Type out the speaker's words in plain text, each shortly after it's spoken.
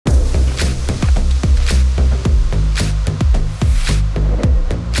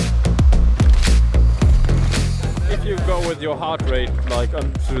with your heart rate like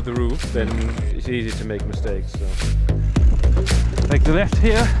on through the roof, then it's easy to make mistakes. So. Take the left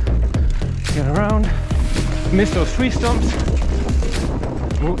here, get around, miss those tree stumps.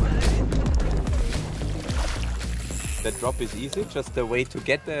 Ooh. The drop is easy, just the way to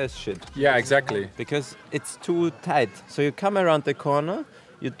get there is shit. Yeah, exactly. Because it's too tight. So you come around the corner,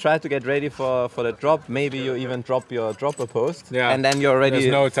 you try to get ready for the drop, maybe you even drop your dropper post, and then you already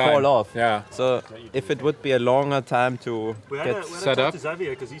fall off. Yeah. So if it would be a longer time to get set up.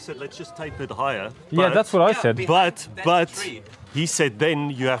 Xavier, because he said let's just tape it higher. Yeah, that's what I said. But he said then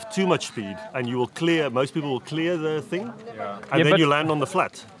you have too much speed and you will clear, most people will clear the thing, and then you land on the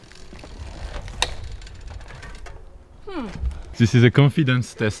flat. This is a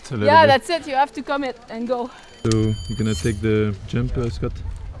confidence test. Yeah, that's it. You have to commit and go. So you're gonna take the jump, Scott?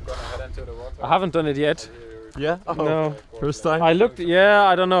 I haven't done it yet. Yeah? Oh. No. First time? I looked, yeah,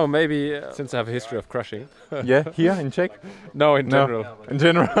 I don't know, maybe since I have a history of crashing. Yeah, here in Czech? No, in general. In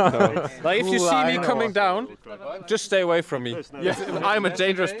general? No. Like if you see me coming down, just stay away from me. Yes, I'm a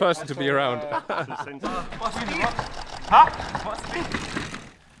dangerous person to be around.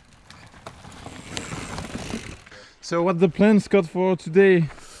 So what's the plan, Scott, for today?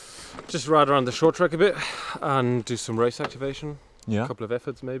 Just ride around the short track a bit and do some race activation. Yeah. A couple of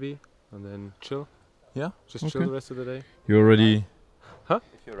efforts maybe, and then chill. Yeah? Just chill the rest of the day. You already... Huh?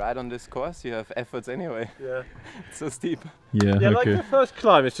 If you ride on this course, you have efforts anyway. Yeah. It's so steep. Yeah, yeah, like the first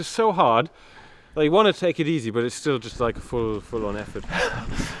climb, it's just so hard. Like you want to take it easy, but it's still just like a full-on effort.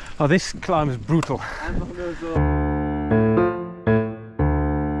 Oh, this climb is brutal.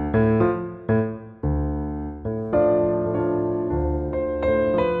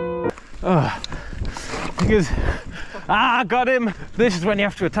 Because got him. This is when you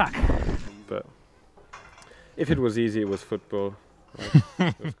have to attack. But if it was easy, it was football.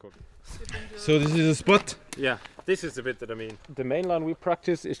 Right? So this is a spot? Yeah, this is the bit that I mean. The main line we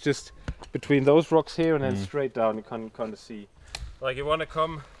practice is just between those rocks here and then straight down. You can kind of see. Like you want to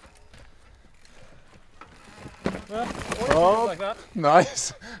come. Well, like that.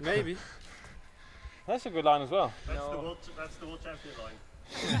 Nice. Maybe. That's a good line as well. That's the world champion line.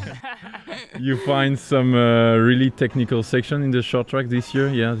 You find some really technical section in the short track this year.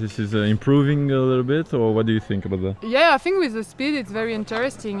 Yeah, this is improving a little bit, or what do you think about that? Yeah, I think with the speed it's very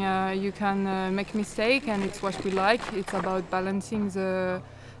interesting. You can make mistake, and it's what we like. It's about balancing the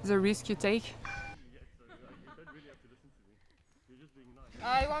risk you take.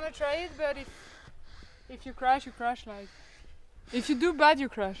 I want to try it, but if you crash, you crash. Like if you do bad, you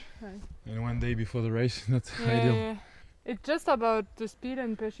crash. Right? And one day before the race, not Yeah, ideal. yeah. It's just about the speed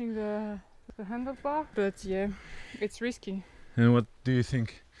and pushing the handlebar, but yeah, it's risky. And what do you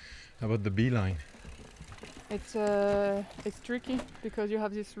think about the B line? It's tricky because you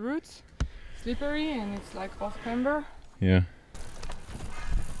have these roots, slippery, and it's like off camber. Yeah.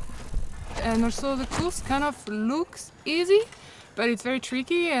 And also the course kind of looks easy, but it's very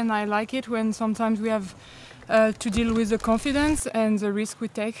tricky, and I like it when sometimes we have to deal with the confidence and the risk we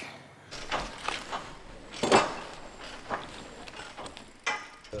take.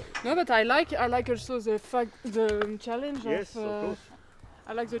 No, but I like also the challenge yes, of course.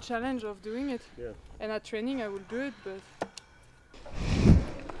 I like the challenge of doing it. Yeah. And at training I will do it, but.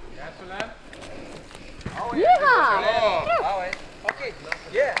 Oh, yeah! Oh, wait. Okay.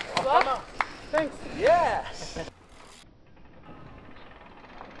 Yeah. What? Thanks. Yeah.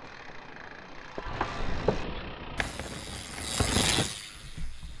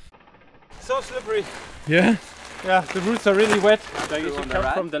 So slippery. Yeah? Yeah, the roots are really wet. Like if you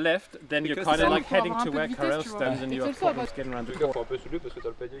come from the left, then you're kind of like heading to where Karel stands and you have problems getting around the corner.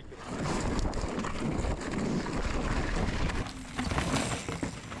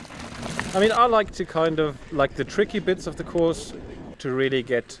 I mean, I like to kind of, like the tricky bits of the course to really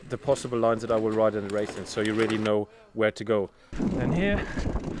get the possible lines that I will ride in the race in, so you really know where to go. And here,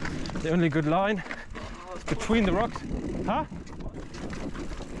 the only good line is between the rocks. Huh?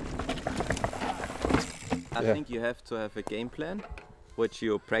 I think you have to have a game plan, which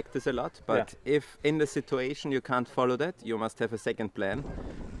you practice a lot, but if in the situation you can't follow that, you must have a second plan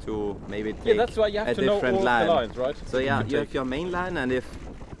to maybe take that's why you have a to know different all line. the lines, right? So yeah, you have your main line, and if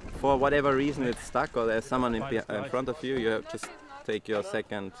for whatever reason it's stuck or there's someone in front of you, you have just take your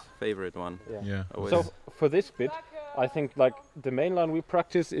second favorite one. Yeah. So for this bit, I think like the main line we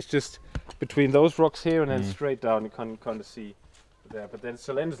practice is just between those rocks here and then straight down. You can kind of see there, but then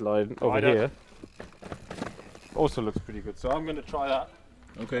Solen's line over here also looks pretty good. So I'm going to try that.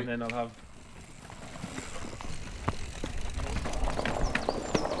 Okay. And then I'll have.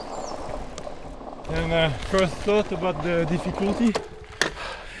 And first thought about the difficulty?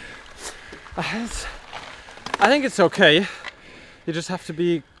 I think it's okay. You just have to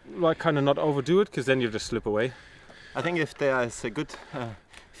be like kind of not overdo it, because then you just slip away. I think if there is a good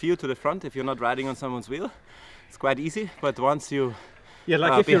view to the front, if you're not riding on someone's wheel, it's quite easy. But once you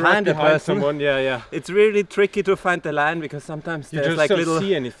like if you're right behind someone, it's really tricky to find the line, because sometimes you there's just like don't little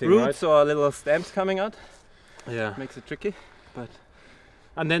see anything, roots right? or little stems coming out. Yeah, makes it tricky. But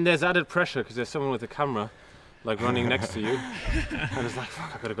and then there's added pressure because there's someone with a camera like running next to you, and it's like,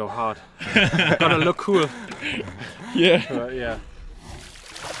 fuck, I gotta go hard, gotta look cool. Yeah. But, yeah.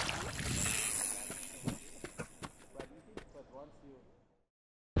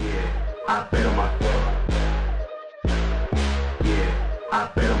 Pero más